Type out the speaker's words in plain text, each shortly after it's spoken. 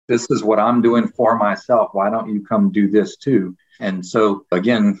this is what I'm doing for myself. Why don't you come do this too? And so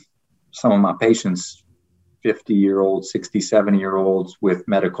again, some of my patients, 50-year-olds, 60, 70-year-olds with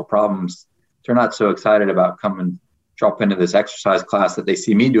medical problems, they're not so excited about coming drop into this exercise class that they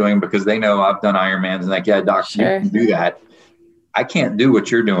see me doing because they know I've done Ironmans and like, yeah, doc, Sure. You can do that. I can't do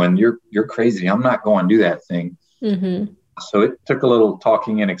what you're doing. You're crazy. I'm not going to do that thing. Mm-hmm. So it took a little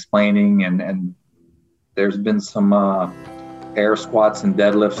talking and explaining, and there's been some air squats and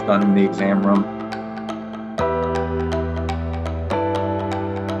deadlifts done in the exam room.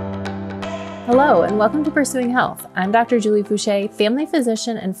 Hello, and welcome to Pursuing Health. I'm Dr. Julie Fouché, family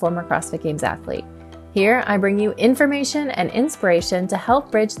physician and former CrossFit Games athlete. Here, I bring you information and inspiration to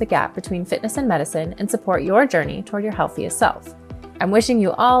help bridge the gap between fitness and medicine and support your journey toward your healthiest self. I'm wishing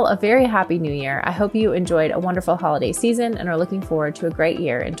you all a very happy new year. I hope you enjoyed a wonderful holiday season and are looking forward to a great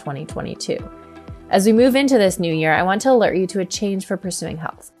year in 2022. As we move into this new year, I want to alert you to a change for Pursuing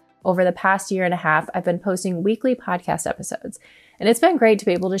Health. Over the past year and a half, I've been posting weekly podcast episodes, and it's been great to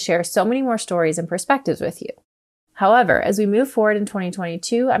be able to share so many more stories and perspectives with you. However, as we move forward in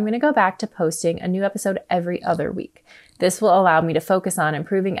 2022, I'm going to go back to posting a new episode every other week. This will allow me to focus on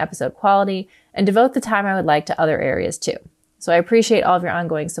improving episode quality and devote the time I would like to other areas too. So I appreciate all of your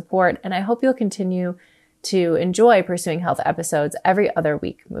ongoing support, and I hope you'll continue to enjoy Pursuing Health episodes every other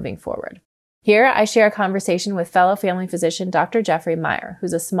week moving forward. Here, I share a conversation with fellow family physician Dr. Jeffrey Meyer,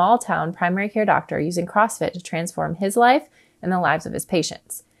 who's a small-town primary care doctor using CrossFit to transform his life and the lives of his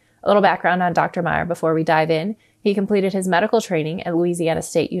patients. A little background on Dr. Meyer before we dive in. He completed his medical training at Louisiana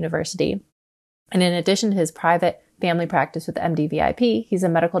State University, and in addition to his private family practice with MDVIP, he's a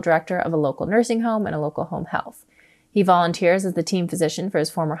medical director of a local nursing home and a local home health. He volunteers as the team physician for his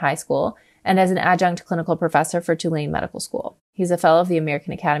former high school and as an adjunct clinical professor for Tulane Medical School. He's a fellow of the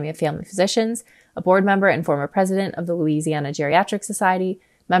American Academy of Family Physicians, a board member and former president of the Louisiana Geriatric Society,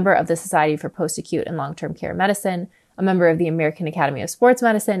 member of the Society for Post-Acute and Long-Term Care Medicine, a member of the American Academy of Sports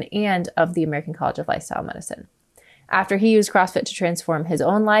Medicine, and of the American College of Lifestyle Medicine. After he used CrossFit to transform his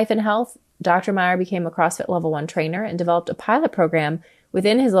own life and health, Dr. Meyer became a CrossFit Level 1 trainer and developed a pilot program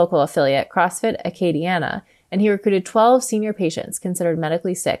within his local affiliate, CrossFit Acadiana, and he recruited 12 senior patients considered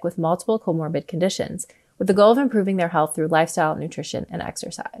medically sick with multiple comorbid conditions, with the goal of improving their health through lifestyle, nutrition, and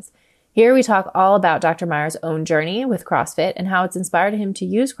exercise. Here we talk all about Dr. Meyer's own journey with CrossFit and how it's inspired him to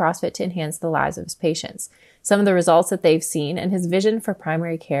use CrossFit to enhance the lives of his patients, some of the results that they've seen, and his vision for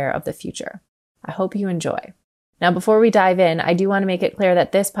primary care of the future. I hope you enjoy. Now, before we dive in, I do want to make it clear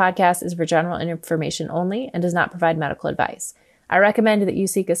that this podcast is for general information only and does not provide medical advice. I recommend that you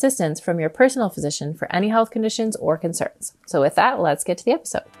seek assistance from your personal physician for any health conditions or concerns. So with that, let's get to the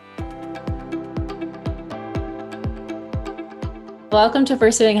episode. Welcome to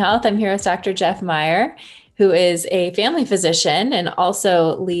Pursuing Health. I'm here with Dr. Jeff Meyer, who is a family physician and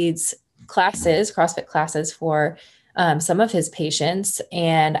also leads classes, CrossFit classes for some of his patients.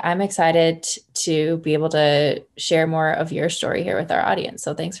 And I'm excited to be able to share more of your story here with our audience.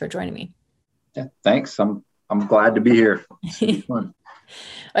 So thanks for joining me. Yeah, thanks. I'm glad to be here. It's fun.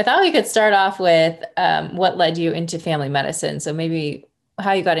 I thought we could start off with what led you into family medicine. So maybe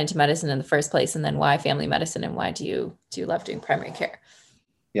how you got into medicine in the first place, and then why family medicine, and why do you love doing primary care?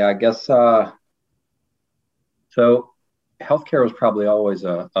 Yeah, I guess so healthcare was probably always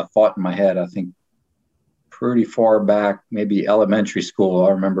a thought in my head. I think pretty far back, maybe elementary school, I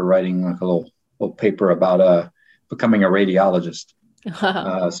remember writing like a little paper about becoming a radiologist.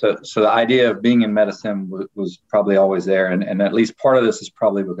 So the idea of being in medicine was probably always there. And at least part of this is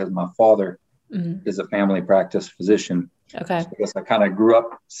probably because my father is a family practice physician. Okay. So I guess I kind of grew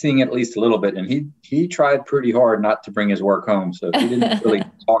up seeing it at least a little bit. And he tried pretty hard not to bring his work home. So he didn't really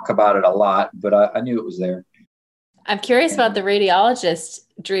talk about it a lot, but I knew it was there. I'm curious about the radiologist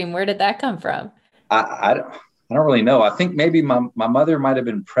dream. Where did that come from? I don't really know. I think maybe my mother might have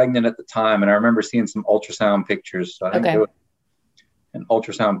been pregnant at the time. And I remember seeing some ultrasound pictures. So I think there was an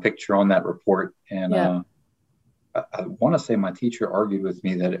ultrasound picture on that report. And I want to say my teacher argued with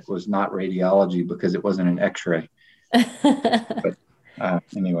me that it was not radiology because it wasn't an x-ray. But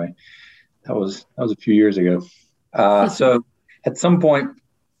anyway, that was a few years ago. So at some point,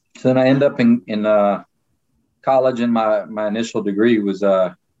 then I end up in college, and my initial degree was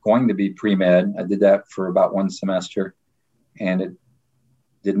going to be pre-med. I did that for about one semester, and it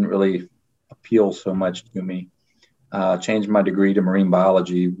didn't really appeal so much to me. Changed my degree to marine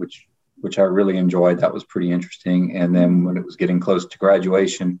biology, which I really enjoyed. That was pretty interesting. And then when it was getting close to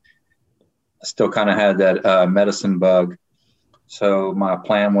graduation, I still kind of had that medicine bug. So my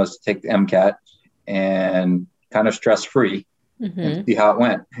plan was to take the MCAT and kind of stress-free. and see how it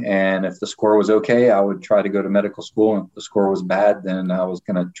went. And if the score was okay, I would try to go to medical school. And if the score was bad, then I was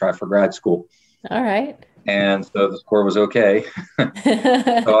going to try for grad school. All right. And so the score was okay.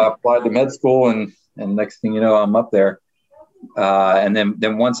 So I applied to med school, and next thing you know, I'm up there. And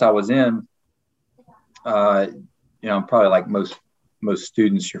then once I was in, probably like most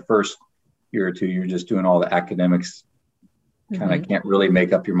students, your first year or two, you're just doing all the academics, kind of can't really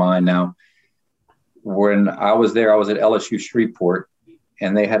make up your mind. Now, when I was there, I was at LSU Shreveport,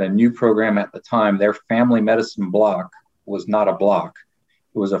 and they had a new program at the time. Their family medicine block was not a block.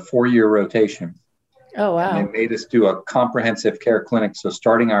 It was a 4-year rotation. Oh, wow. And they made us do a comprehensive care clinic. So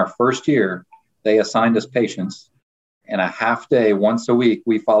starting our first year, they assigned us patients, and a half day once a week,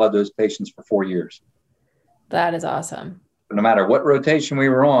 we followed those patients for 4 years. That is awesome. No matter what rotation we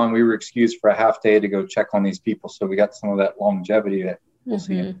were on, we were excused for a half day to go check on these people. So we got some of that longevity that we'll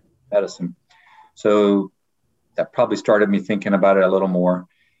see in medicine. So that probably started me thinking about it a little more.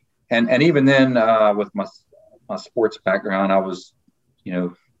 And even then, with my sports background, I was,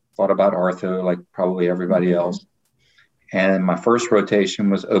 thought about ortho like probably everybody else. And my first rotation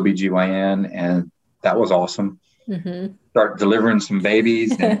was OBGYN, and that was awesome. Start delivering some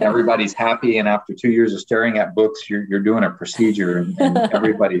babies, and everybody's happy. And after 2 years of staring at books, you're doing a procedure, and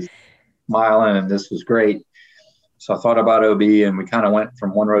everybody's smiling, and this was great. So I thought about OB, and we kind of went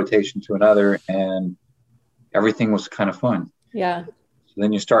from one rotation to another, and everything was kind of fun. Yeah. So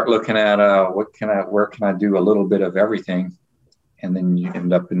then you start looking at where can I do a little bit of everything, and then you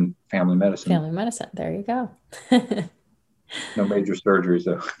end up in family medicine. Family medicine. There you go. No major surgeries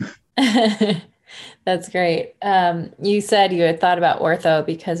though. That's great. You said you had thought about ortho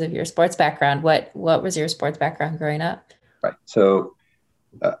because of your sports background. What was your sports background growing up? Right. So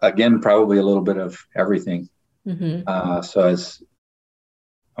again, probably a little bit of everything. So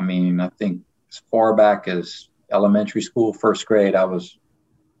I think as far back as elementary school, first grade, I was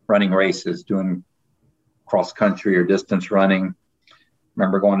running races, doing cross country or distance running.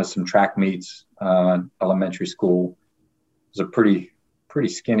 Remember going to some track meets, elementary school. It was a pretty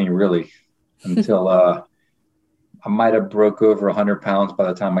skinny, really, until I might have broke over 100 pounds by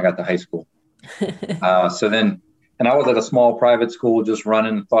the time I got to high school. And I was at a small private school, just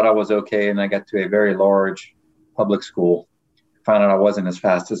running, thought I was okay. And I got to a very large public school, found out I wasn't as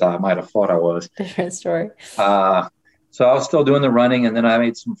fast as I might have thought I was. Different story. So I was still doing the running, and then I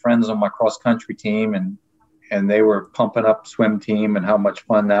made some friends on my cross country team, and they were pumping up swim team and how much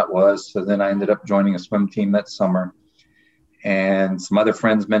fun that was. So then I ended up joining a swim team that summer, and some other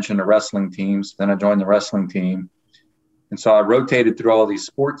friends mentioned the wrestling teams. Then I joined the wrestling team. And so I rotated through all these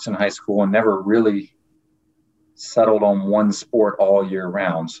sports in high school and never really settled on one sport all year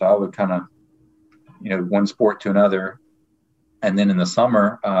round. So I would kind of, one sport to another. And then in the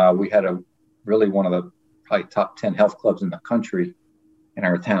summer, we had one of the probably top 10 health clubs in the country in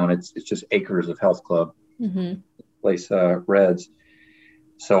our town. It's just acres of health club. Place Reds.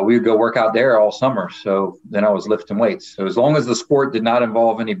 So we would go work out there all summer. So then I was lifting weights. So as long as the sport did not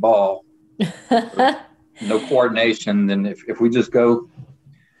involve any ball, no coordination, then if we just go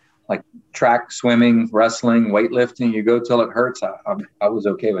like track, swimming, wrestling, weightlifting, you go till it hurts, I was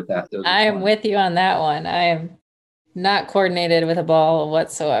okay with that. I am with you on that one. I am not coordinated with a ball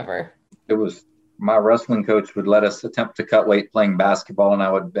whatsoever. It was, my wrestling coach would let us attempt to cut weight playing basketball, and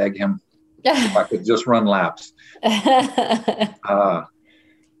I would beg him if I could just run laps.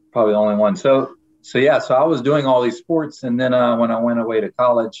 Probably the only one. So I was doing all these sports. And then when I went away to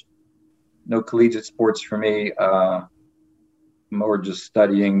college, no collegiate sports for me, more just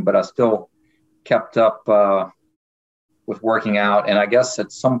studying, but I still kept up with working out. And I guess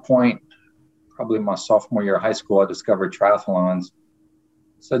at some point, probably my sophomore year of high school, I discovered triathlons.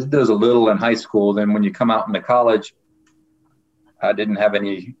 So I did those a little in high school. Then when you come out into college, I didn't have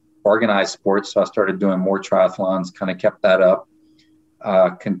any organized sports. So I started doing more triathlons, kind of kept that up.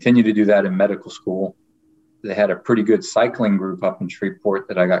 Continued to do that in medical school. They had a pretty good cycling group up in Shreveport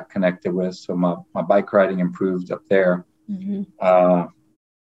that I got connected with. So my bike riding improved up there. My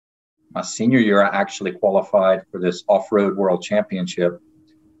senior year, I actually qualified for this off-road world championship.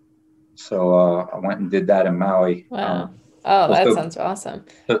 So I went and did that in Maui. Wow. That sounds awesome.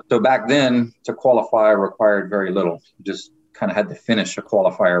 So back then, to qualify required very little. You just kind of had to finish a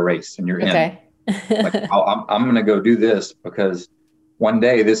qualifier race and you're in. Like, I'm going to go do this because one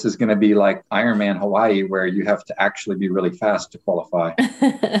day this is going to be like Ironman Hawaii, where you have to actually be really fast to qualify.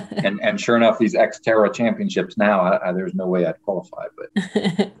 and sure enough, these Xterra championships now, there's no way I'd qualify. But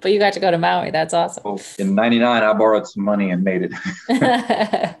but you got to go to Maui. That's awesome. Well, in '99, I borrowed some money and made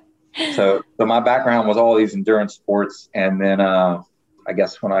it. So my background was all these endurance sports. And then I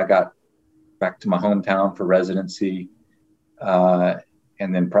guess when I got back to my hometown for residency,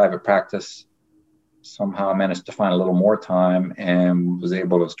 and then private practice. Somehow I managed to find a little more time and was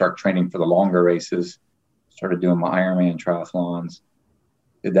able to start training for the longer races. Started doing my Ironman triathlons.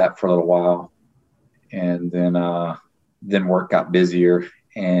 Did that for a little while, and then work got busier,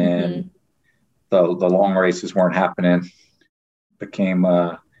 and the long races weren't happening. Became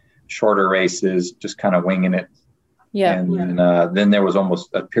shorter races, just kind of winging it. Yeah. And then there was almost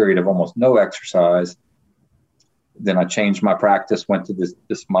a period of almost no exercise. Then I changed my practice, went to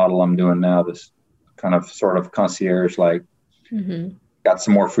this model I'm doing now, this kind of sort of concierge, like got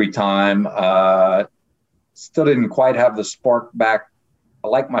some more free time. Still didn't quite have the spark back. I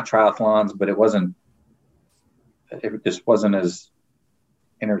like my triathlons, but it just wasn't as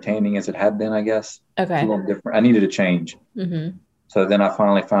entertaining as it had been, I guess. Okay. It's a little different. I needed a change. So then I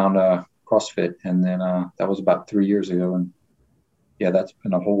finally found CrossFit, and then that was about 3 years ago. And yeah, that's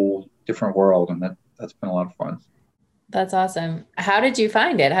been a whole different world, and that's been a lot of fun. That's awesome. How did you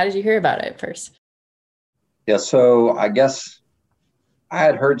find it? How did you hear about it first? Yeah, so I guess I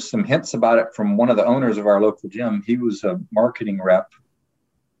had heard some hints about it from one of the owners of our local gym. He was a marketing rep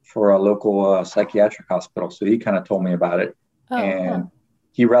for a local psychiatric hospital. So he kind of told me about it.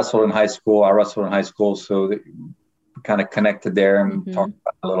 He wrestled in high school. I wrestled in high school. So we kind of connected there and talked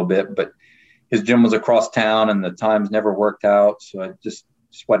about it a little bit. But his gym was across town and the times never worked out. So it just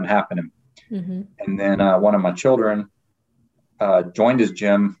wasn't happening. And then one of my children joined his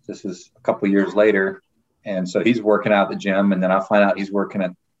gym. This is a couple of years later. And so he's working out at the gym. And then I find out he's working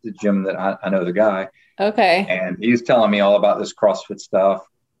at the gym that I know the guy. Okay. And he's telling me all about this CrossFit stuff.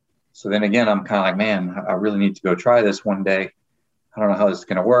 So then again, I'm kind of like, man, I really need to go try this one day. I don't know how this is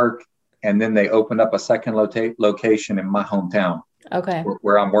going to work. And then they opened up a second location in my hometown. Okay.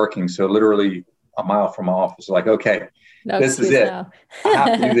 Where I'm working. So literally a mile from my office. Like, okay, this is it. I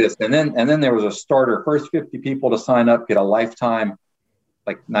have to do this. And then there was a starter. First 50 people to sign up get a lifetime,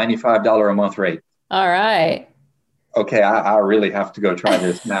 like $95 a month rate. All right. Okay, I really have to go try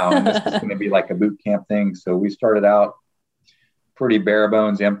this now. And this is going to be like a boot camp thing. So we started out pretty bare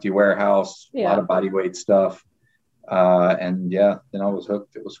bones, empty warehouse, a lot of body weight stuff. And yeah, then I was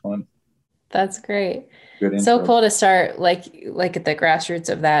hooked. It was fun. That's great. So cool to start like at the grassroots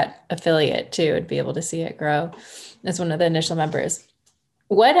of that affiliate too, and be able to see it grow as one of the initial members.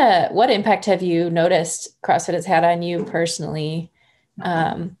 What impact have you noticed CrossFit has had on you personally?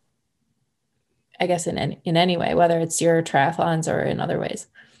 I guess in any way, whether it's your triathlons or in other ways.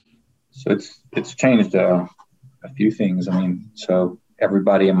 So it's changed a few things. I mean, so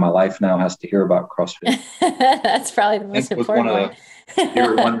everybody in my life now has to hear about CrossFit. That's probably the most important one.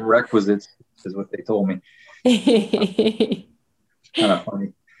 One of the requisites is what they told me. It's kind of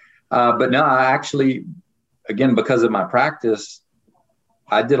funny. But no, I actually, again, because of my practice,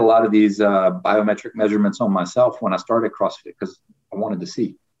 I did a lot of these biometric measurements on myself when I started CrossFit because I wanted to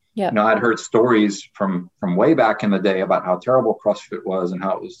see. Yeah. You know, I'd heard stories from way back in the day about how terrible CrossFit was and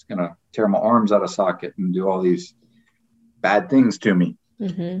how it was going to tear my arms out of socket and do all these bad things to me.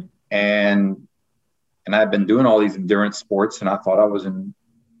 And I've been doing all these endurance sports, and I thought I was in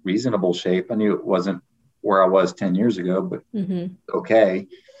reasonable shape. I knew it wasn't where I was 10 years ago, but okay.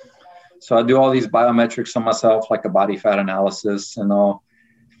 So I do all these biometrics on myself, like a body fat analysis and all,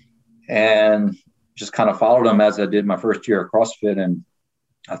 and just kind of followed them as I did my first year of CrossFit. And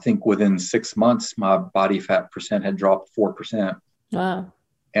I think within 6 months, my body fat percent had dropped 4%. Wow.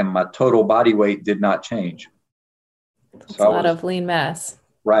 And my total body weight did not change. That's a lot of lean mass.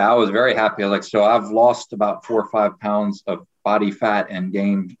 Right. I was very happy. I was like, so I've lost about 4 or 5 pounds of body fat and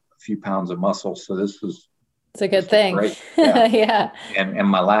gained a few pounds of muscle. So this was It's a good thing. Great. Yeah. Yeah. And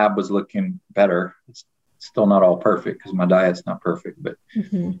my lab was looking better. It's still not all perfect because my diet's not perfect, but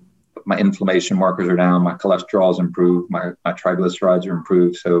my inflammation markers are down. My cholesterol's improved. My triglycerides are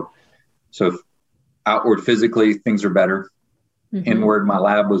improved. So outward physically, things are better. Inward, my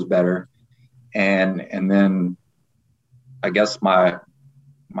lab was better. And then I guess my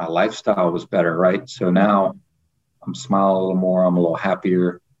lifestyle was better, right? So now I'm smiling a little more. I'm a little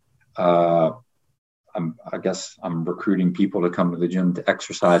happier. I guess I'm recruiting people to come to the gym to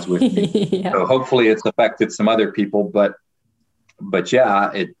exercise with me. Yeah. So hopefully it's affected some other people, but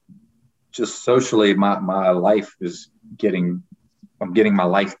yeah, it just socially, my life is I'm getting my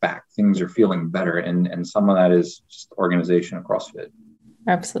life back. Things are feeling better. And some of that is just organization of CrossFit.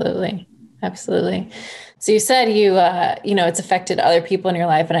 Absolutely. Absolutely. So you said it's affected other people in your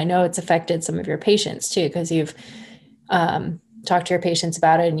life. And I know it's affected some of your patients too, because you've talked to your patients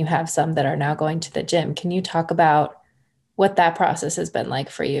about it and you have some that are now going to the gym. Can you talk about what that process has been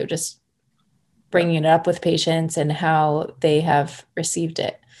like for you? Just bringing it up with patients and how they have received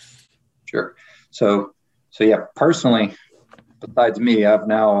it. Sure. So yeah, personally, besides me, I've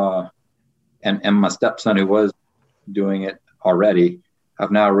now, and my stepson who was doing it already,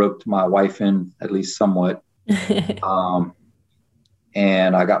 I've now roped my wife in at least somewhat.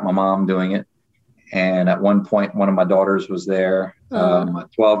 And I got my mom doing it. And at one point, one of my daughters was there. My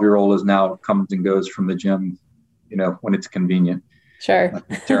 12-year-old is now comes and goes from the gym, when it's convenient. Sure.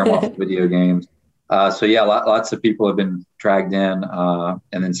 Tear them off the video games. So yeah, lots of people have been dragged in, and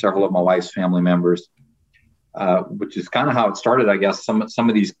then several of my wife's family members, which is kind of how it started, I guess. Some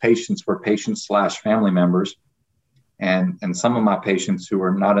of these patients were patients/family members, and some of my patients who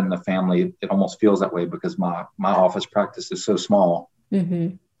are not in the family, it almost feels that way because my office practice is so small.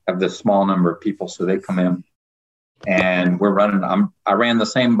 Mm-hmm. Have this small number of people, so they come in, and we're running. I ran the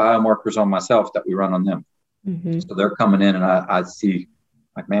same biomarkers on myself that we run on them. Mm-hmm. So they're coming in, and I see,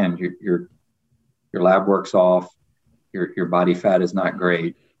 like, man, your lab work's off, your body fat is not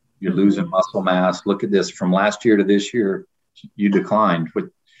great, you're losing muscle mass. Look at this, from last year to this year, you declined. What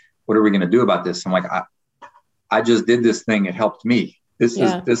are we going to do about this? I'm like, I just did this thing. It helped me. This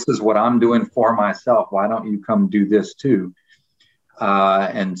is what I'm doing for myself. Why don't you come do this too?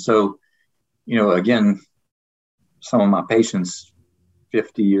 And so, again, some of my patients,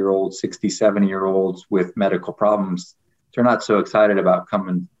 50-year-olds, 60, 70-year-olds with medical problems, they're not so excited about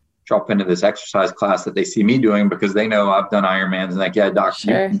coming drop into this exercise class that they see me doing because they know I've done Ironmans and like, yeah, doc,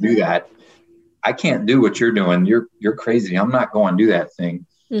 sure, you can do that. I can't do what you're doing. You're crazy. I'm not going to do that thing.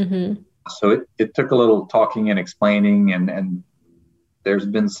 Mm-hmm. So it took a little talking and explaining, and there's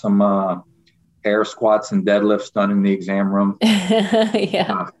been some air squats and deadlifts done in the exam room.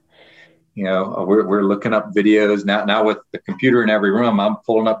 Yeah. We're looking up videos now with the computer in every room. I'm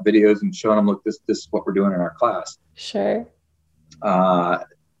pulling up videos and showing them, look, this is what we're doing in our class. Sure.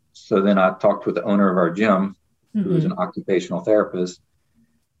 So then I talked with the owner of our gym, who is an occupational therapist,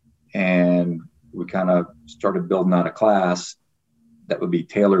 and we kind of started building out a class that would be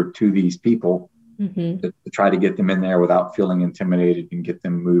tailored to these people to try to get them in there without feeling intimidated and get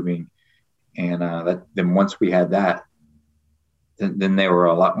them moving. And then once we had that, then they were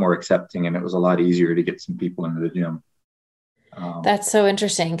a lot more accepting, and it was a lot easier to get some people into the gym. That's so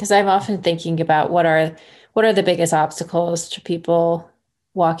interesting, because I'm often thinking about what are the biggest obstacles to people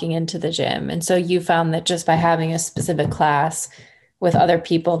walking into the gym. And so you found that just by having a specific class with other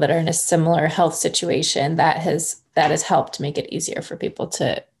people that are in a similar health situation, that has helped make it easier for people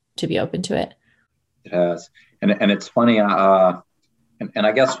to be open to it. It has. And it's funny. And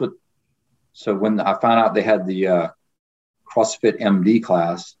I guess so when I found out they had the CrossFit MD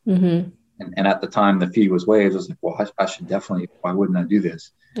class, and at the time the fee was waived, I was like, well, I should definitely, why wouldn't I do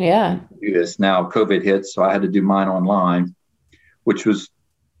this? Yeah. Do this. Now COVID hit, so I had to do mine online, which was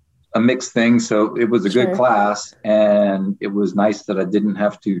a mixed thing. So it was a good class, and it was nice that I didn't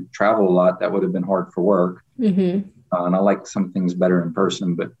have to travel a lot. That would have been hard for work. And I like some things better in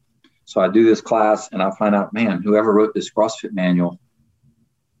person. But so I do this class, and I find out, man, whoever wrote this CrossFit manual,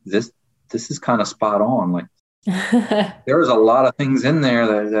 this is kind of spot on. Like, there's a lot of things in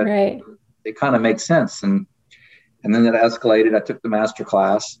there that right. They kind of make sense. And then it escalated. I took the master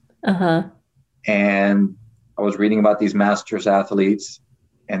class, and I was reading about these masters athletes.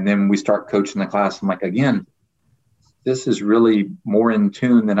 And then we start coaching the class. I'm like, again, this is really more in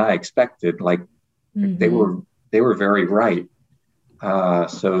tune than I expected. Like, they were very right.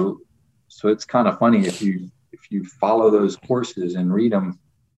 So it's kind of funny if you follow those courses and read them.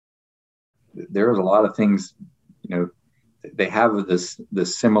 There's a lot of things, they have this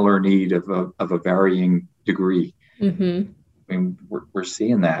similar need of a varying degree. I mean, we're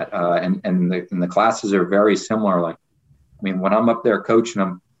seeing that, and the classes are very similar. Like, I mean, when I'm up there coaching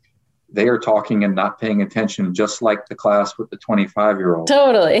them, they are talking and not paying attention, just like the class with the 25-year-old.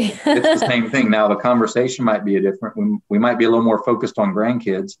 Totally. It's the same thing. Now, the conversation might be different. We might be a little more focused on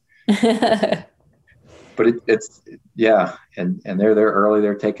grandkids. But it's and they're there early.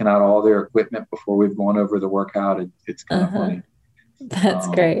 They're taking out all their equipment before we've gone over the workout. It's kind of funny. That's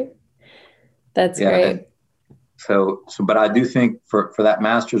great. That's great. So, but I do think for that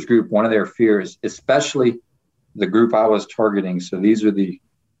master's group, one of their fears, especially the group I was targeting. So these are the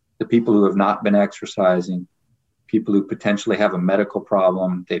people who have not been exercising, people who potentially have a medical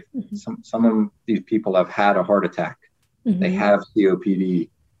problem. Some of these people have had a heart attack. They have COPD.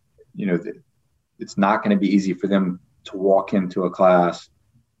 It's not going to be easy for them to walk into a class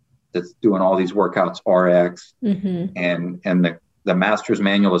that's doing all these workouts RX, and the master's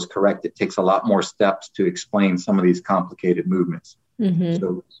manual is correct. It takes a lot more steps to explain some of these complicated movements.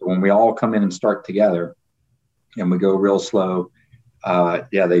 So when we all come in and start together and we go real slow,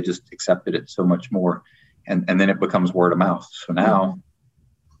 they just accepted it so much more. And then it becomes word of mouth. So now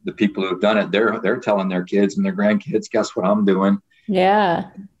the people who've done it, they're telling their kids and their grandkids, guess what I'm doing? Yeah.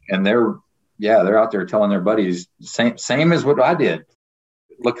 And they're out there telling their buddies, same as what I did.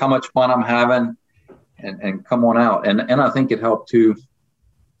 Look how much fun I'm having, and come on out. And I think it helped too.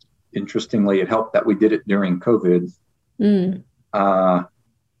 Interestingly, it helped that we did it during COVID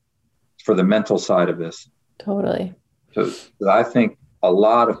for the mental side of this. Totally. So I think a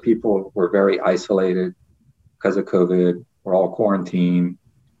lot of people were very isolated because of COVID. We're all quarantined.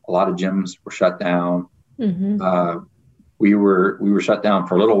 A lot of gyms were shut down. We were shut down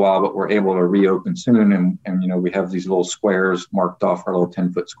for a little while, but we're able to reopen soon. And we have these little squares marked off, our little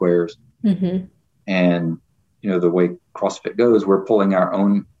 10-foot squares. And the way CrossFit goes, we're pulling our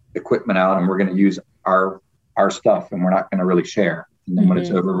own equipment out, and we're going to use our stuff, and we're not going to really share. And then when it's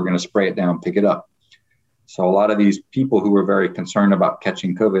over, we're going to spray it down, pick it up. So a lot of these people who were very concerned about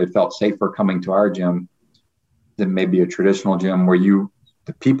catching COVID felt safer coming to our gym than maybe a traditional gym where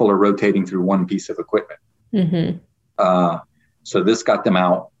the people are rotating through one piece of equipment. So this got them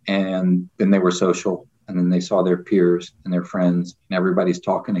out, and then they were social, and then they saw their peers and their friends, and everybody's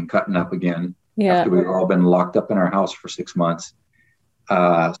talking and cutting up again after we've all been locked up in our house for 6 months.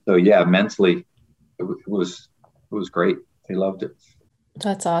 So yeah, mentally it was great. They loved it.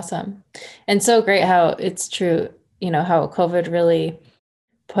 That's awesome. And so great how it's true, how COVID really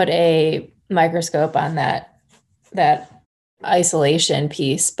put a microscope on that isolation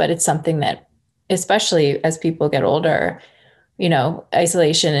piece, but it's something that, especially as people get older,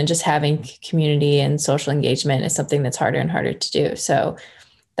 isolation and just having community and social engagement is something that's harder and harder to do. So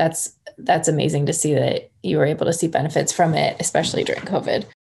that's amazing to see that you were able to see benefits from it, especially during COVID.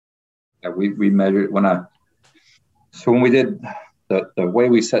 Yeah, we measured when we did the way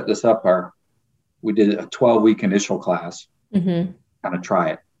we set this up, we did a 12-week initial class, kind of try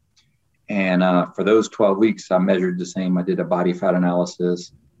it. And for those 12 weeks, I measured the same. I did a body fat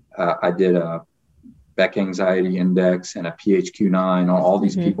analysis. I did a Beck Anxiety Index and a PHQ-9 on all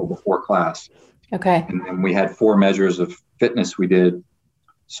these people before class. Okay. And then we had 4 measures of fitness we did.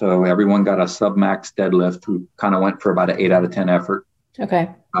 So everyone got a sub-max deadlift. We kind of went for about an 8 out of 10 effort. Okay.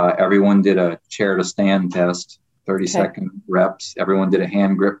 Everyone did a chair to stand test, 30-second reps. Everyone did a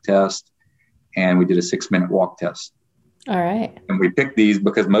hand grip test, and we did a 6-minute walk test. All right. And we picked these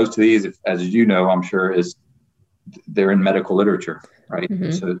because most of these, as you know, I'm sure, they're in medical literature, right?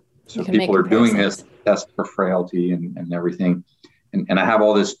 So people are doing this test for frailty and everything. And I have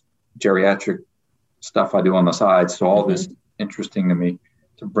all this geriatric stuff I do on the side. So all this interesting to me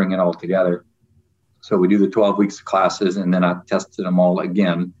to bring it all together. So we do the 12 weeks of classes, and then I tested them all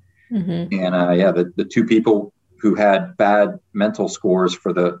again. And the 2 people who had bad mental scores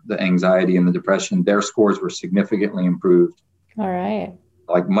for the anxiety and the depression, their scores were significantly improved. All right.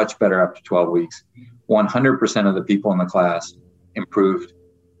 Like much better after 12 weeks. 100% of the people in the class improved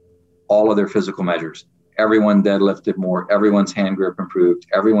all of their physical measures. Everyone deadlifted more. Everyone's hand grip improved.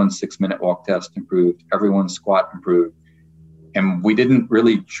 Everyone's 6-minute walk test improved. Everyone's squat improved. And we didn't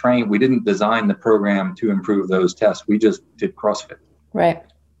really train. We didn't design the program to improve those tests. We just did CrossFit. Right.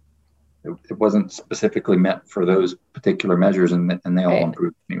 It wasn't specifically meant for those particular measures, and they all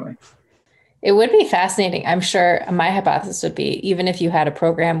improved anyway. It would be fascinating. I'm sure my hypothesis would be, even if you had a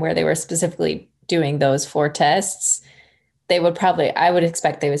program where they were specifically doing those 4 tests, I would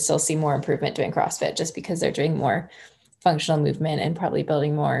expect they would still see more improvement doing CrossFit just because they're doing more functional movement and probably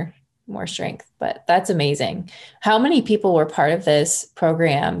building more strength. But that's amazing. How many people were part of this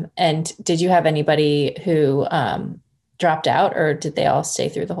program? And did you have anybody who dropped out, or did they all stay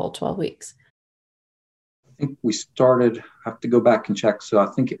through the whole 12 weeks? I think we started, I have to go back and check. So I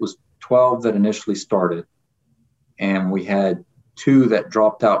think it was 12 that initially started, and we had 2 that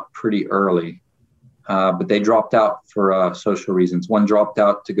dropped out pretty early. But they dropped out for social reasons. One dropped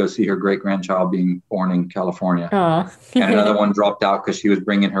out to go see her great-grandchild being born in California. And another one dropped out because she was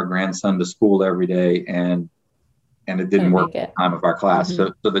bringing her grandson to school every day, and it didn't work at the time of our class.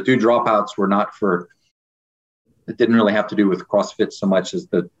 So the 2 dropouts were not it didn't really have to do with CrossFit so much as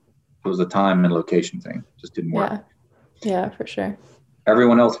it was a time and location thing. It just didn't work. Yeah, for sure.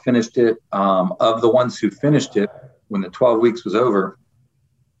 Everyone else finished it. Of the ones who finished it, when the 12 weeks was over,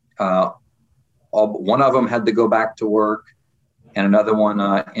 one of them had to go back to work, and another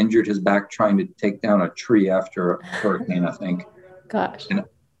one injured his back trying to take down a tree after a hurricane, I think. Gosh. And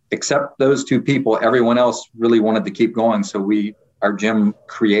except those 2 people, everyone else really wanted to keep going. So our gym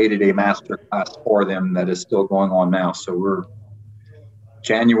created a master class for them that is still going on now. So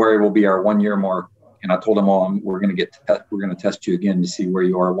January will be our 1 year mark. And I told them all, we're going to test you again to see where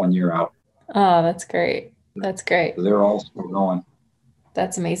you are 1 year out. Oh, that's great. That's great. So they're all still going.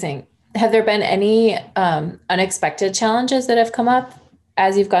 That's amazing. Have there been any unexpected challenges that have come up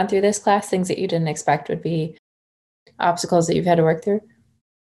as you've gone through this class, things that you didn't expect would be obstacles that you've had to work through?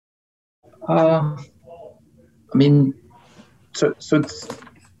 I mean, so it's, I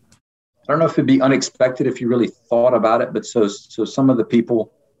don't know if it'd be unexpected if you really thought about it, but so some of the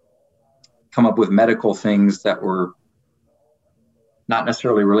people come up with medical things that were not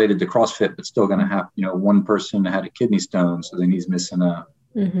necessarily related to CrossFit, but still going to have, one person had a kidney stone, so then he's missing a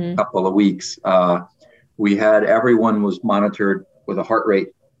couple of weeks. Everyone was monitored with a heart rate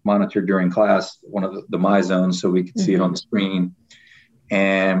monitor during class, one of the MyZone, so we could see it on the screen.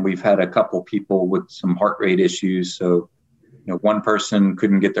 And we've had a couple people with some heart rate issues. So, one person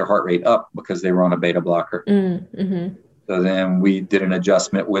couldn't get their heart rate up because they were on a beta blocker. So then we did an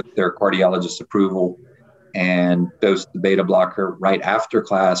adjustment with their cardiologist's approval and dosed the beta blocker right after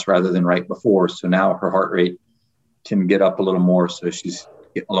class rather than right before. So now her heart rate can get up a little more. So she's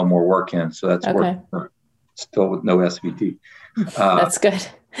getting a little more work in. So that's working for her, still with no SVT. That's good.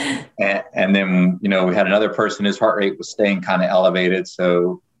 And then, we had another person, his heart rate was staying kind of elevated.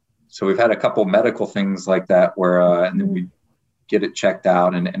 So we've had a couple medical things like that where, and then we get it checked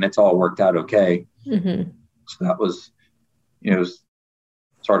out and it's all worked out okay. So that was,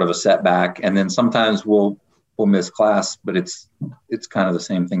 sort of a setback. And then sometimes we'll miss class, but it's kind of the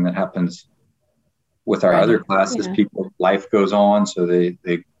same thing that happens with our other classes. People, life goes on. So they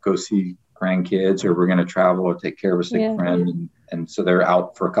go see grandkids, or we're going to travel or take care of a sick friend. And so they're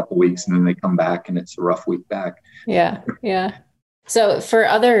out for a couple of weeks and then they come back and it's a rough week back. Yeah. So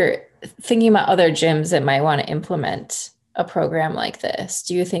thinking about other gyms that might want to implement a program like this,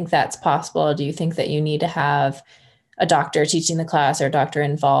 do you think that's possible? Do you think that you need to have a doctor teaching the class or a doctor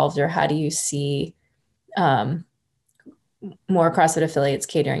involved, or how do you see more CrossFit affiliates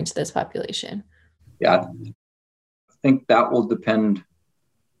catering to this population? Yeah, I think that will depend,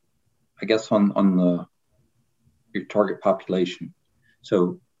 I guess, on your target population.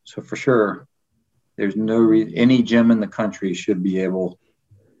 So for sure, there's no reason any gym in the country should be able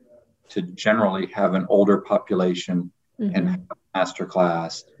to generally have an older population and have a master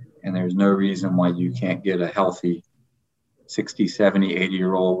class. And there's no reason why you can't get a healthy 60, 70,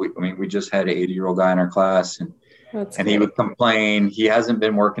 80-year-old. We just had an 80-year-old guy in our class, and he would complain. He hasn't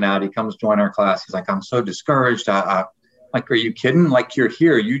been working out. He comes join our class. He's like, I'm so discouraged. I'm like, are you kidding? Like, you're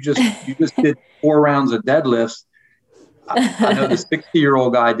here. You just did 4 rounds of deadlifts. I know the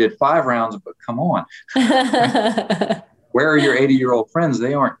 60-year-old guy did 5 rounds, but come on. Where are your 80-year-old friends?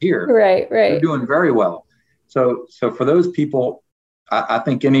 They aren't here. Right. They're doing very well. So for those people, I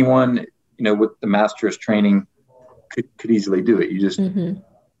think anyone, with the master's training could easily do it. You just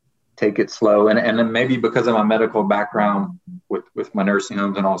take it slow. And then maybe because of my medical background with my nursing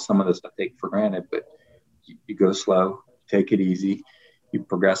homes and all, some of this I take for granted, but you go slow, take it easy, you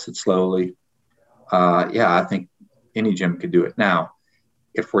progress it slowly. I think any gym could do it. Now,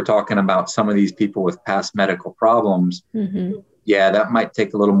 if we're talking about some of these people with past medical problems, that might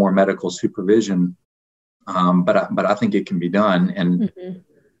take a little more medical supervision. But I think it can be done.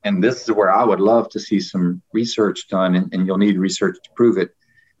 And this is where I would love to see some research done, and you'll need research to prove it,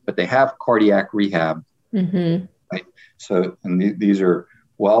 but they have cardiac rehab. Right? So, and these are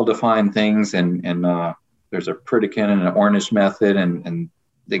well-defined things, and there's a Pritikin and an Ornish method, and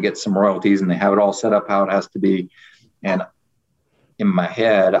they get some royalties, and they have it all set up how it has to be. And in my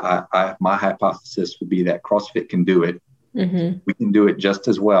head, my hypothesis would be that CrossFit can do it. We can do it just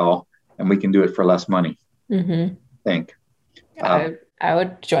as well, and we can do it for less money. I think. I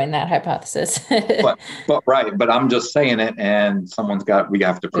would join that hypothesis. but I'm just saying it, and we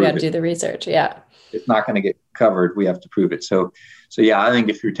have to prove it. We got to do the research. Yeah. It's not going to get covered. We have to prove it. So I think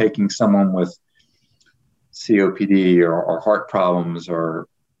if you're taking someone with COPD or heart problems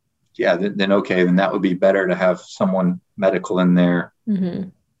then okay, then that would be better to have someone medical in there,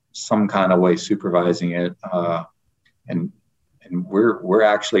 some kind of way supervising it. And we're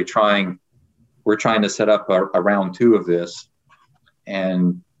actually trying to set up a round 2 of this,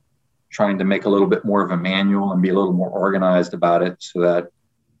 and trying to make a little bit more of a manual and be a little more organized about it, so that,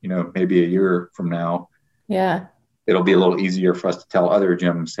 maybe a year from now, it'll be a little easier for us to tell other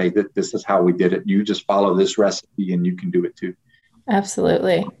gyms, hey, this is how we did it. You just follow this recipe and you can do it too.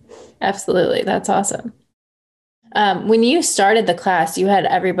 Absolutely. That's awesome. When you started the class, you had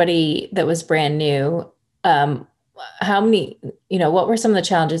everybody that was brand new. How many, what were some of the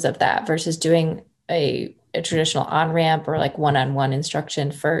challenges of that versus doing a traditional on-ramp or like one-on-one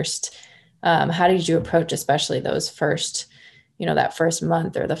instruction first? How did you approach, especially those first, that first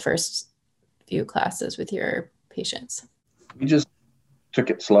month or the first few classes with your patients? We just took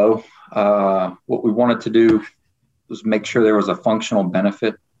it slow. What we wanted to do was make sure there was a functional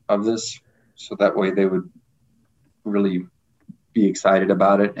benefit of this, so that way they would really be excited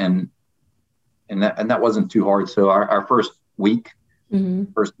about it. And that wasn't too hard. So our first week,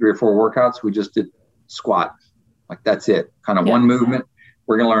 first 3 or 4 workouts, we just did squat. Like that's it. Kind of one movement.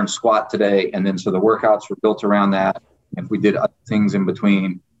 We're going to learn squat today. And then so the workouts were built around that. If we did other things in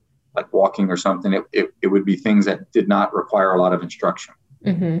between, like walking or something, it would be things that did not require a lot of instruction.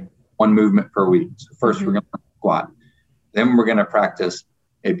 One movement per week. So first we're going to squat. Then we're going to practice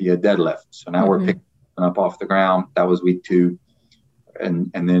maybe a deadlift. So now we're picking up off the ground. That was week 2.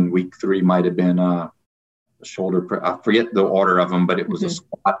 And then week 3 might have been a shoulder press. I forget the order of them, but it was a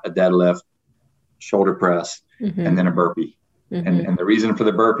squat, a deadlift, shoulder press, and then a burpee. And the reason for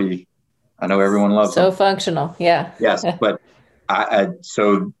the burpee, I know everyone loves so them. Functional. Yeah. Yes. But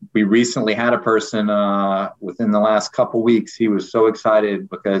so we recently had a person within the last couple weeks. He was so excited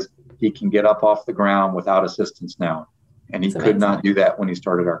because he can get up off the ground without assistance now. And he could not do that when he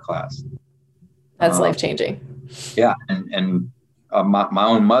started our class. That's life-changing. Yeah. And my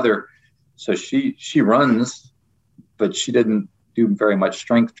own mother, so she runs, but she didn't do very much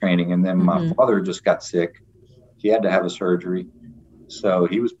strength training. And then my father just got sick. He had to have a surgery. So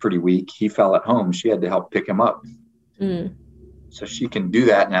he was pretty weak. He fell at home. She had to help pick him up. So she can do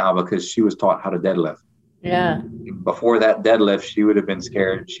that now because she was taught how to deadlift. Yeah. Before that deadlift, she would have been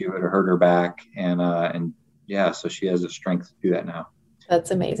scared. She would have hurt her back. And so she has the strength to do that now.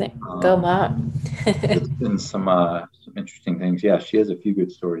 That's amazing. Go mom. It's been some interesting things. Yeah, she has a few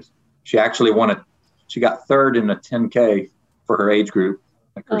good stories. She actually she got 3rd in a 10K for her age group,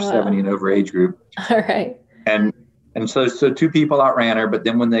 like her 70 and over age group. All right. And so 2 people outran her, but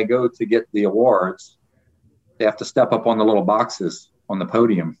then when they go to get the awards, they have to step up on the little boxes on the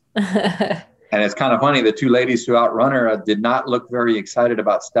podium. And it's kind of funny. The 2 ladies who outrun her did not look very excited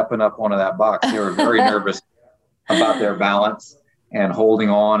about stepping up onto that box. They were very nervous about their balance and holding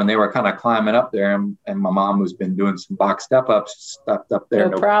on. And they were kind of climbing up there. And my mom, who's been doing some box step-ups, stepped up there.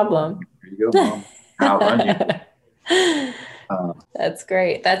 No problem. There you go, Mom. Outrun you. That's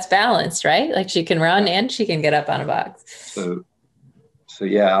great. That's balanced, right? Like she can run and she can get up on a box. So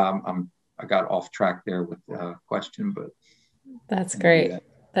yeah, I got off track there with the question, but that's great.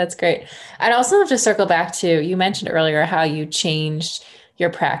 That's great. I'd also love to circle back to, you mentioned earlier how you changed your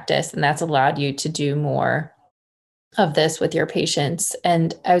practice and that's allowed you to do more of this with your patients.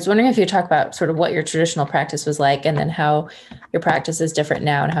 And I was wondering if you talk about sort of what your traditional practice was like and then how your practice is different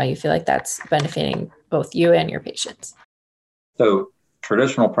now and how you feel like that's benefiting both you and your patients. So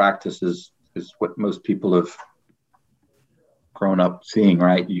traditional practice is what most people have grown up seeing,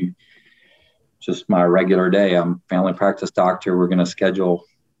 right? Just my regular day. I'm a family practice doctor. We're going to schedule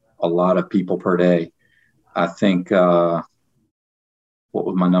a lot of people per day. I think, what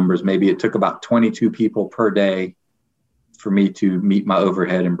was my numbers? Maybe it took about 22 people per day for me to meet my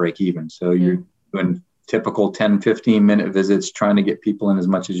overhead and break even. So you're doing typical 10, 15 minute visits, trying to get people in as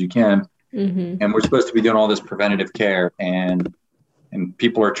much as you can. And we're supposed to be doing all this preventative care and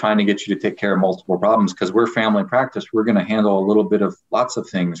people are trying to get you to take care of multiple problems because we're family practice. We're going to handle a little bit of lots of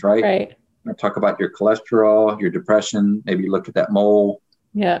things, right? Right. We're going to talk about your cholesterol, your depression, maybe look at that mole.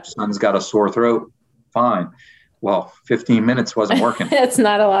 Yeah. Son's got a sore throat. Fine. Well, 15 minutes wasn't working. It's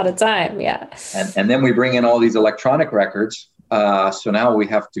not a lot of time. Yeah. And then we bring in all these electronic records. So now we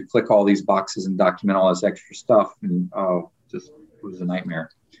have to click all these boxes and document all this extra stuff. And just it was a nightmare.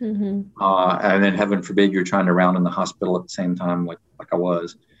 And then heaven forbid you're trying to round in the hospital at the same time, like I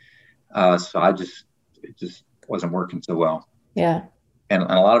was. So it just wasn't working so well. Yeah. And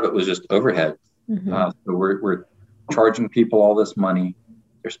a lot of it was just overhead. So we're charging people all this money.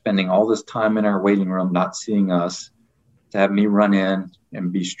 They're spending all this time in our waiting room, not seeing us, to have me run in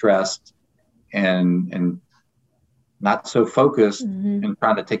and be stressed and not so focused and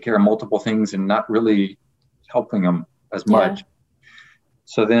trying to take care of multiple things and not really helping them as much.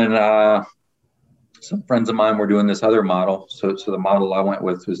 So then some friends of mine were doing this other model. So the model I went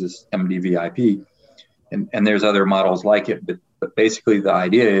with was this MDVIP. And there's other models like it. But basically the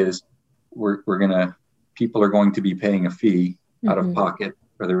idea is people are going to be paying a fee out of pocket,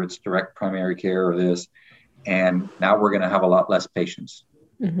 whether it's direct primary care or this. And now we're going to have a lot less patients.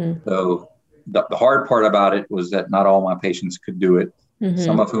 So the hard part about it was that not all my patients could do it.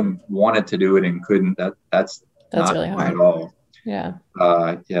 Some of whom wanted to do it and couldn't. That's not really hard at all. Yeah.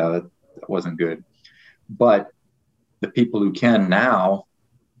 That wasn't good. But the people who can now,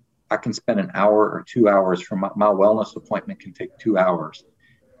 I can spend an hour or 2 hours from my wellness appointment can take 2 hours.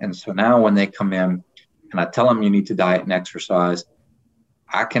 And so now when they come in and I tell them you need to diet and exercise,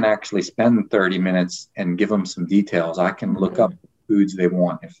 I can actually spend 30 minutes and give them some details. I can look up foods they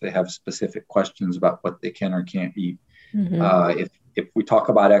want if they have specific questions about what they can or can't eat. if we talk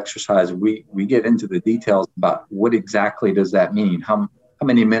about exercise, we get into the details about what exactly does that mean? How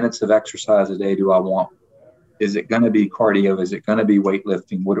many minutes of exercise a day do I want? Is it going to be cardio? Is it going to be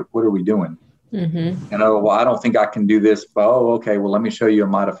weightlifting? What are we doing? Mm-hmm. And well, I don't think I can do this. But, okay. Well, let me show you a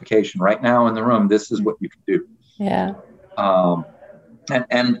modification right now in the room. This is what you can do. Yeah.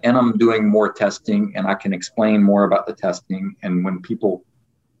 And I'm doing more testing, and I can explain more about the testing. And when people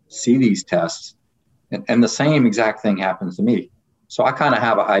see these tests, and the same exact thing happens to me. So I kind of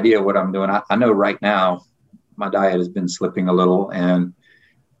have an idea of what I'm doing. I know right now my diet has been slipping a little, and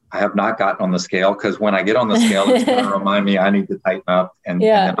I have not gotten on the scale, because when I get on the scale, it's going to remind me I need to tighten up and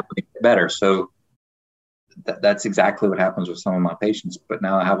then I'll get better. So that's exactly what happens with some of my patients. But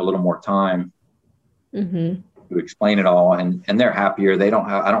now I have a little more time to explain it all, and they're happier. I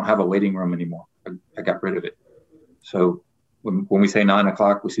don't have a waiting room anymore. I got rid of it. So when we say 9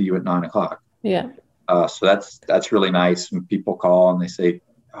 o'clock, we see you at 9 o'clock. Yeah. So that's really nice. When people call and they say,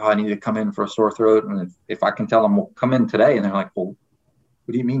 "Oh, I need to come in for a sore throat," and if I can tell them, "Well, come in today," and they're like, "Well,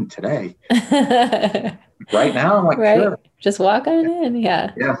 what do you mean today?" Right now? I'm like, right. Sure. Just walk on in.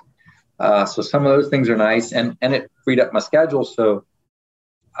 Yeah. Yeah. So some of those things are nice, and it freed up my schedule. So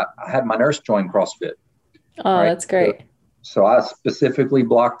I had my nurse join CrossFit. Oh, right? That's great. So I specifically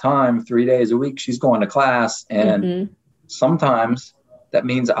block time 3 days a week. She's going to class, and sometimes that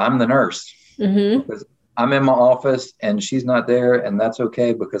means I'm the nurse. Because I'm in my office and she's not there, and that's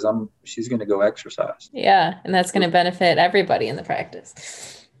okay, because she's going to go exercise. Yeah. And that's going to benefit everybody in the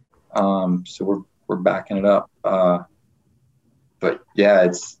practice. So we're backing it up. But yeah,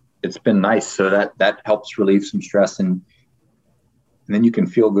 it's been nice. So that helps relieve some stress, and then you can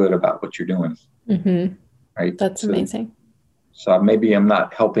feel good about what you're doing. Right. That's amazing. So maybe I'm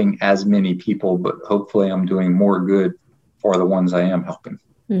not helping as many people, but hopefully I'm doing more good for the ones I am helping.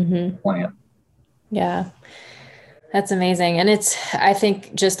 Plan. Yeah, that's amazing. And I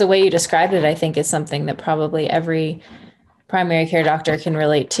think just the way you described it, I think is something that probably every primary care doctor can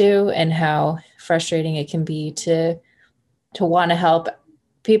relate to, and how frustrating it can be to want to help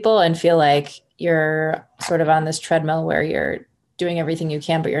people and feel like you're sort of on this treadmill where you're doing everything you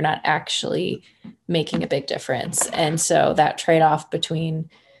can, but you're not actually making a big difference. And so that trade-off between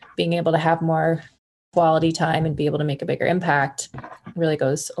being able to have more quality time and be able to make a bigger impact really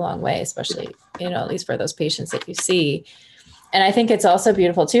goes a long way, especially, at least for those patients that you see. And I think it's also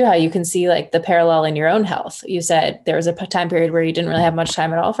beautiful too, how you can see like the parallel in your own health. You said there was a time period where you didn't really have much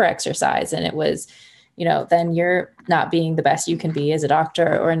time at all for exercise. And it was, then you're not being the best you can be as a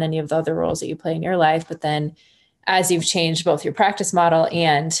doctor or in any of the other roles that you play in your life. But then as you've changed both your practice model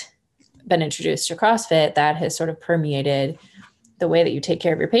and been introduced to CrossFit, that has sort of permeated the way that you take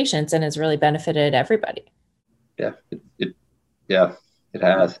care of your patients and has really benefited everybody. Yeah, it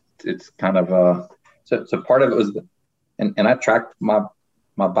has. It's kind of so part of it was, and I tracked my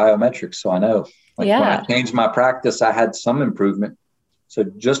biometrics, so I know. When I changed my practice, I had some improvement. So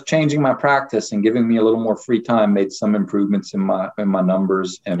just changing my practice and giving me a little more free time made some improvements in my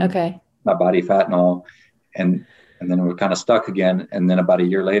numbers and my body fat and all. And then we were kind of stuck again. And then about a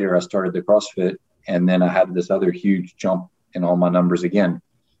year later, I started the CrossFit, and then I had this other huge jump in all my numbers again.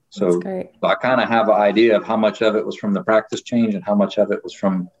 So I kind of have an idea of how much of it was from the practice change and how much of it was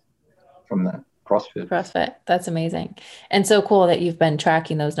from the CrossFit. That's amazing. And so cool that you've been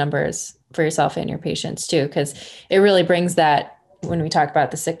tracking those numbers for yourself and your patients too, because it really brings that, when we talk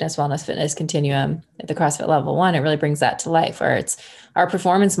about the sickness, wellness, fitness continuum at the CrossFit level 1, it really brings that to life, where it's our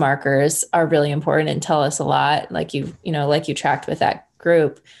performance markers are really important and tell us a lot, like you tracked with that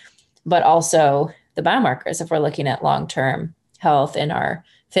group, but also the biomarkers. If we're looking at long-term health in our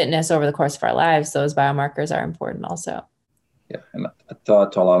fitness over the course of our lives, those biomarkers are important also. Yeah. And I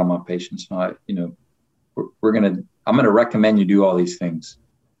thought to a lot of my patients, I'm going to recommend you do all these things.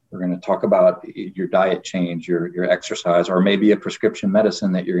 We're going to talk about your diet change, your exercise, or maybe a prescription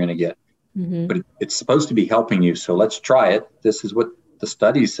medicine that you're going to get. But it's supposed to be helping you. So let's try it. This is what the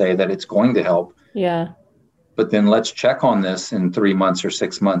studies say, that it's going to help. Yeah. But then let's check on this in 3 months or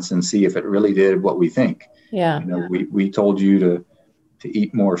 6 months and see if it really did what we think. Yeah. We told you to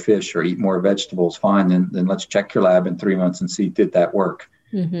eat more fish or eat more vegetables. Fine. Then let's check your lab in 3 months and see, did that work?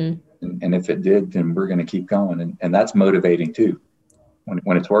 And if it did, then we're going to keep going. And that's motivating too,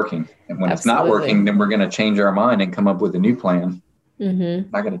 when it's working. And when it's not working, then we're going to change our mind and come up with a new plan. I'm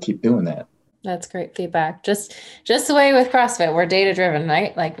not going to keep doing that. That's great feedback. Just the way with CrossFit, we're data driven,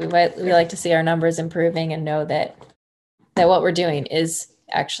 right? Like we like to see our numbers improving and know that what we're doing is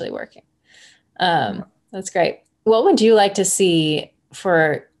actually working. That's great. What would you like to see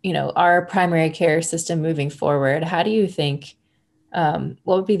for, our primary care system moving forward? How do you think, what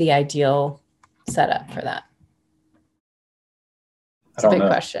would be the ideal setup for that? It's a big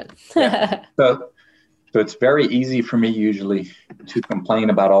question. Yeah. So it's very easy for me usually to complain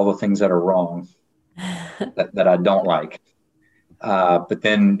about all the things that are wrong that I don't like. But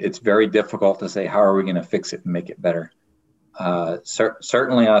then it's very difficult to say, how are we going to fix it and make it better?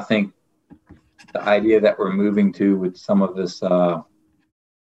 Certainly, I think the idea that we're moving to with some of this, I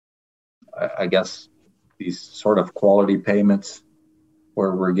guess, these sort of quality payments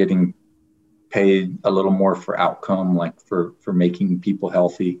where we're getting paid a little more for outcome, like for making people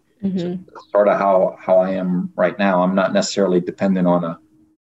healthy. Mm-hmm. So sort of how I am right now. I'm not necessarily dependent on a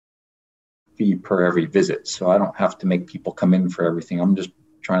fee per every visit. So I don't have to make people come in for everything. I'm just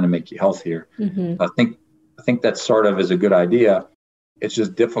trying to make you healthier. Mm-hmm. I think that sort of is a good idea. It's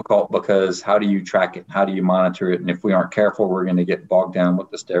just difficult because how do you track it? How do you monitor it? And if we aren't careful, we're going to get bogged down with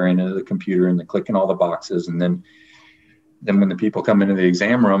the staring into the computer and the clicking all the boxes. And then when the people come into the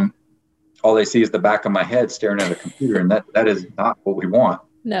exam room, all they see is the back of my head staring at a computer. And that is not what we want.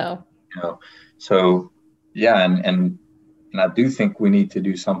 No. So yeah. And I do think we need to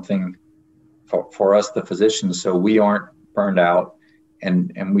do something for us, the physicians, so we aren't burned out,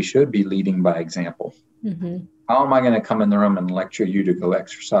 and we should be leading by example. Mm-hmm. How am I going to come in the room and lecture you to go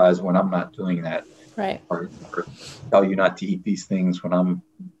exercise when I'm not doing that? Right. Or tell you not to eat these things when I'm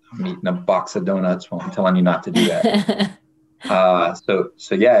eating a box of donuts while I'm telling you not to do that. So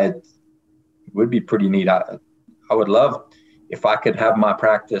yeah, it would be pretty neat. I would love if I could have my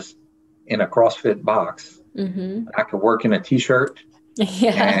practice in a CrossFit box. Mm-hmm. I could work in a t-shirt.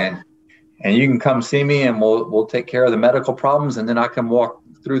 Yeah. And you can come see me and we'll take care of the medical problems. And then I can walk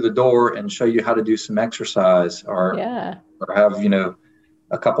through the door and show you how to do some exercise or have,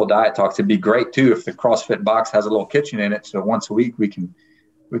 a couple diet talks. It'd be great too if the CrossFit box has a little kitchen in it. So once a week we can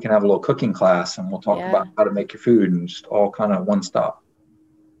have a little cooking class and we'll talk about how to make your food and just all kind of one stop.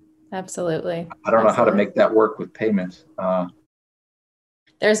 Absolutely. I don't know how to make that work with payments.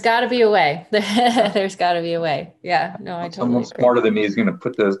 There's got to be a way. There's got to be a way. Yeah, no, I totally Someone agree. Smarter than me is going to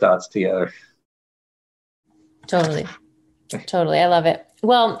put those dots together. Totally. I love it.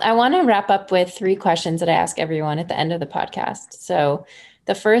 Well, I want to wrap up with 3 questions that I ask everyone at the end of the podcast. So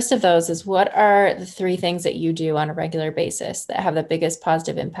the first of those is, what are the 3 things that you do on a regular basis that have the biggest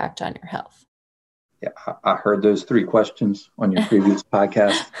positive impact on your health? Yeah, I heard those 3 questions on your previous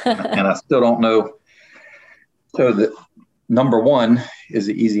podcast, and I still don't know. So the number 1 is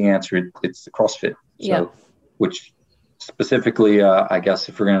the easy answer. It's the CrossFit. So, which specifically, I guess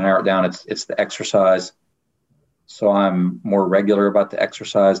if we're going to narrow it down, it's the exercise. So I'm more regular about the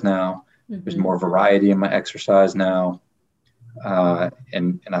exercise now. Mm-hmm. There's more variety in my exercise now.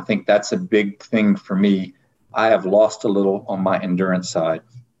 And I think that's a big thing for me. I have lost a little on my endurance side.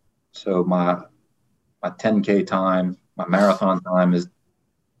 So my 10K time, my marathon time is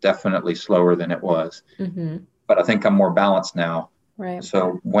definitely slower than it was. Mm-hmm. But I think I'm more balanced now. Right.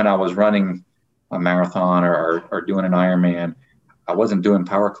 So when I was running a marathon or doing an Ironman, I wasn't doing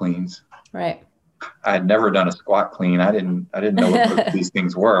power cleans. Right. I had never done a squat clean. I didn't know what these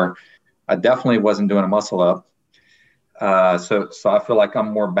things were. I definitely wasn't doing a muscle up. So I feel like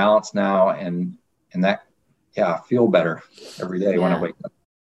I'm more balanced now, and that, I feel better every day when I wake up.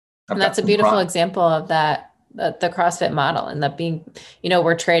 And that's a beautiful example of that, the CrossFit model, and that being,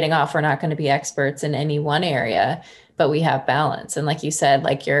 we're trading off. We're not going to be experts in any one area, but we have balance. And like you said,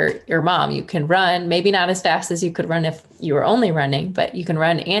 like your mom, you can run, maybe not as fast as you could run if you were only running, but you can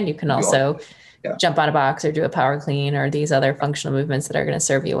run, and you can also jump on a box or do a power clean or these other functional movements that are going to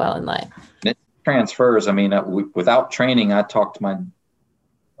serve you well in life. And it transfers. I mean, without training, I talked to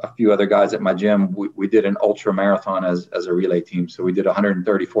a few other guys at my gym. We did an ultra marathon as a relay team. So we did a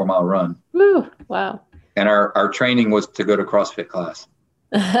 134-mile run. Woo, wow. And our training was to go to CrossFit class.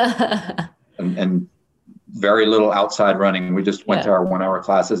 and very little outside running. We just went to our 1-hour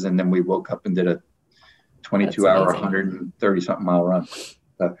classes, and then we woke up and did a 22-hour, 130-something mile run.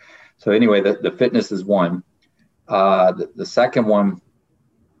 So anyway, the fitness is one. The second one,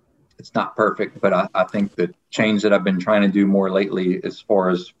 it's not perfect, but I think the change that I've been trying to do more lately, as far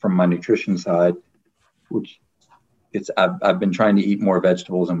as from my nutrition side, which I've been trying to eat more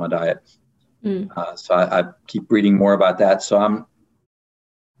vegetables in my diet. So I keep reading more about that. So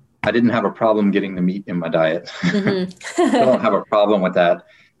I didn't have a problem getting the meat in my diet. Mm-hmm. I don't have a problem with that.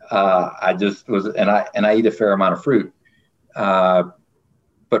 I just was, and I eat a fair amount of fruit,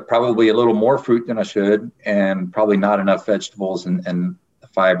 but probably a little more fruit than I should, and probably not enough vegetables and the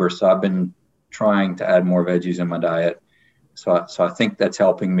fiber. So I've been trying to add more veggies in my diet. So I think that's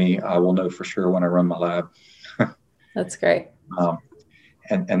helping me. I will know for sure when I run my lab. That's great.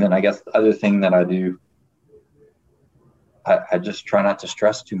 And then I guess the other thing that I do, I just try not to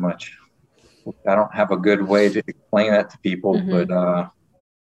stress too much. I don't have a good way to explain that to people, but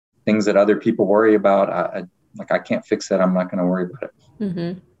things that other people worry about, I can't fix that. I'm not going to worry about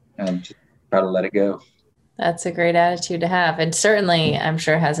it, and just try to let it go. That's a great attitude to have, and certainly, I'm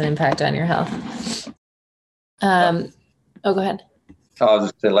sure, has an impact on your health. Go ahead. I'll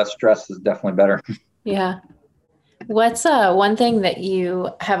just say less stress is definitely better. Yeah. What's one thing that you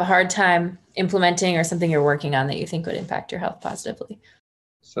have a hard time implementing, or something you're working on that you think would impact your health positively?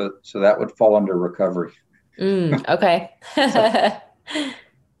 So that would fall under recovery. Okay.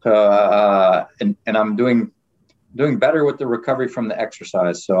 And I'm doing better with the recovery from the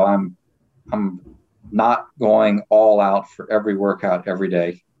exercise. So I'm not going all out for every workout every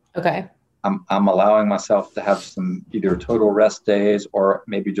day. Okay. I'm allowing myself to have some either total rest days or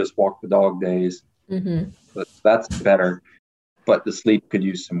maybe just walk the dog days. But that's better. But the sleep could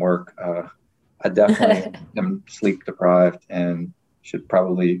use some work. I definitely am sleep deprived and should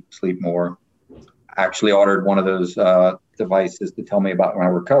probably sleep more. I actually ordered one of those devices to tell me about my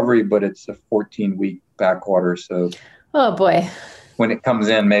recovery, but it's a 14-week back order. So, oh boy, when it comes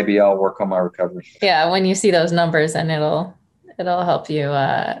in, maybe I'll work on my recovery. Yeah, when you see those numbers, and it'll help you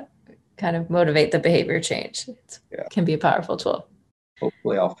kind of motivate the behavior change. It can be a powerful tool.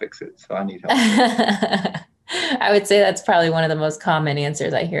 Hopefully, I'll fix it. So I need help. I would say that's probably one of the most common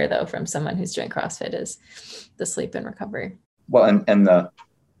answers I hear, though, from someone who's doing CrossFit is the sleep and recovery. Well, and the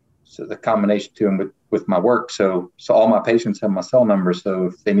combination too, with my work. So all my patients have my cell number. So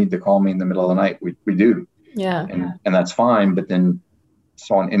if they need to call me in the middle of the night, we do. Yeah. And that's fine. But then,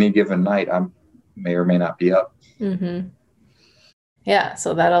 so on any given night, I may or may not be up. Yeah.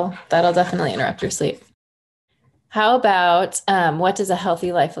 So that'll definitely interrupt your sleep. How about what does a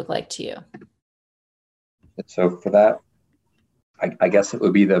healthy life look like to you? So for that, I guess it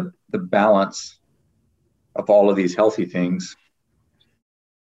would be the balance of all of these healthy things,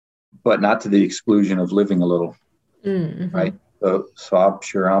 but not to the exclusion of living a little, right? So I'm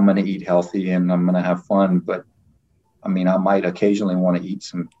sure I'm going to eat healthy and I'm going to have fun, but I mean, I might occasionally want to eat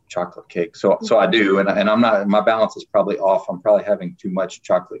some chocolate cake. So I do, and I'm not. My balance is probably off. I'm probably having too much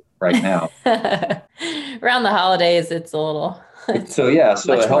chocolate right now. Around the holidays, it's a little. So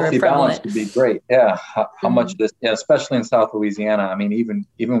a healthy balance would be great. Yeah, how much this? Yeah, especially in South Louisiana. I mean, even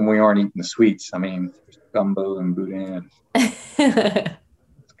when we aren't eating the sweets, I mean, gumbo and boudin.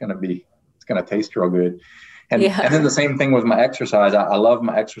 It's gonna taste real good. And then the same thing with my exercise. I love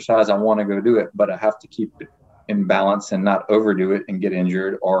my exercise. I want to go do it, but I have to keep it in balance and not overdo it and get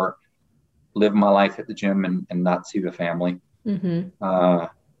injured, or live my life at the gym and not see the family. Now,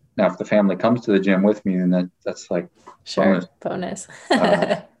 if the family comes to the gym with me, then that's like bonus.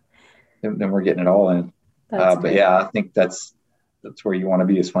 Then we're getting it all in. But yeah, I think that's where you want to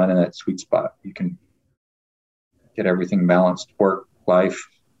be, is finding that sweet spot. You can get everything balanced, work, life.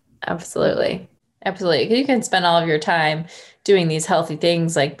 Absolutely. You can spend all of your time doing these healthy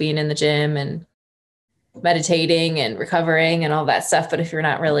things like being in the gym and meditating and recovering and all that stuff. But if you're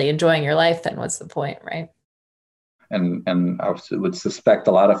not really enjoying your life, then what's the point, right? And I would suspect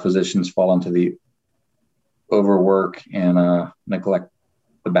a lot of physicians fall into the overwork and neglect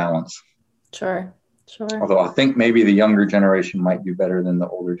the balance. Sure. Although I think maybe the younger generation might do better than the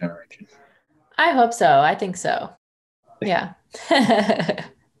older generation. I hope so. I think so. Yeah.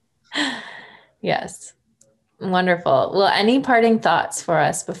 Yes. Wonderful. Well, any parting thoughts for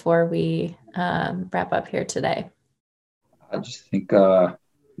us before we wrap up here today? I just think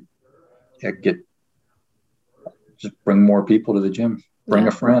just bring more people to the gym. Bring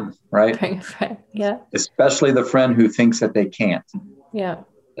a friend, right? Bring a friend, yeah. Especially the friend who thinks that they can't. Yeah.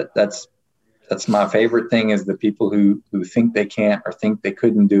 That's my favorite thing, is the people who think they can't or think they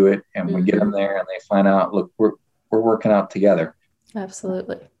couldn't do it, and we get them there and they find out, look, we're working out together.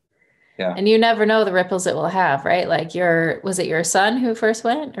 Absolutely. Yeah. And you never know the ripples it will have, right? Like was it your son who first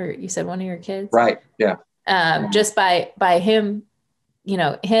went, or you said one of your kids? Right. Yeah. Just by him,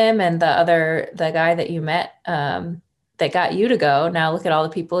 him and the guy that you met, that got you to go. Now look at all the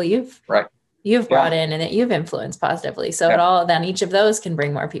people you've brought in and that you've influenced positively. So then each of those can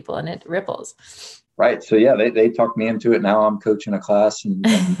bring more people, and it ripples. Right. So yeah, they talked me into it. Now I'm coaching a class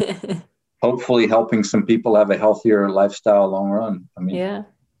and hopefully helping some people have a healthier lifestyle long run. I mean, yeah,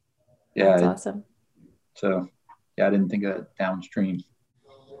 that's awesome. So I didn't think of that downstream.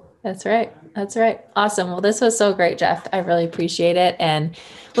 That's right. Awesome. Well, this was so great, Jeff. I really appreciate it, and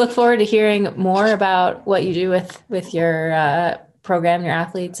look forward to hearing more about what you do with your program, your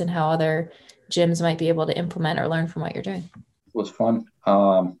athletes, and how other gyms might be able to implement or learn from what you're doing. It was fun.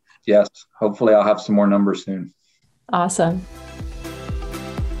 Yes. Hopefully I'll have some more numbers soon. Awesome.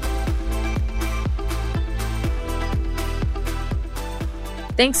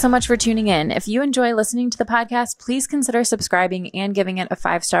 Thanks so much for tuning in. If you enjoy listening to the podcast, please consider subscribing and giving it a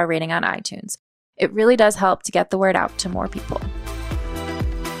 5-star rating on iTunes. It really does help to get the word out to more people.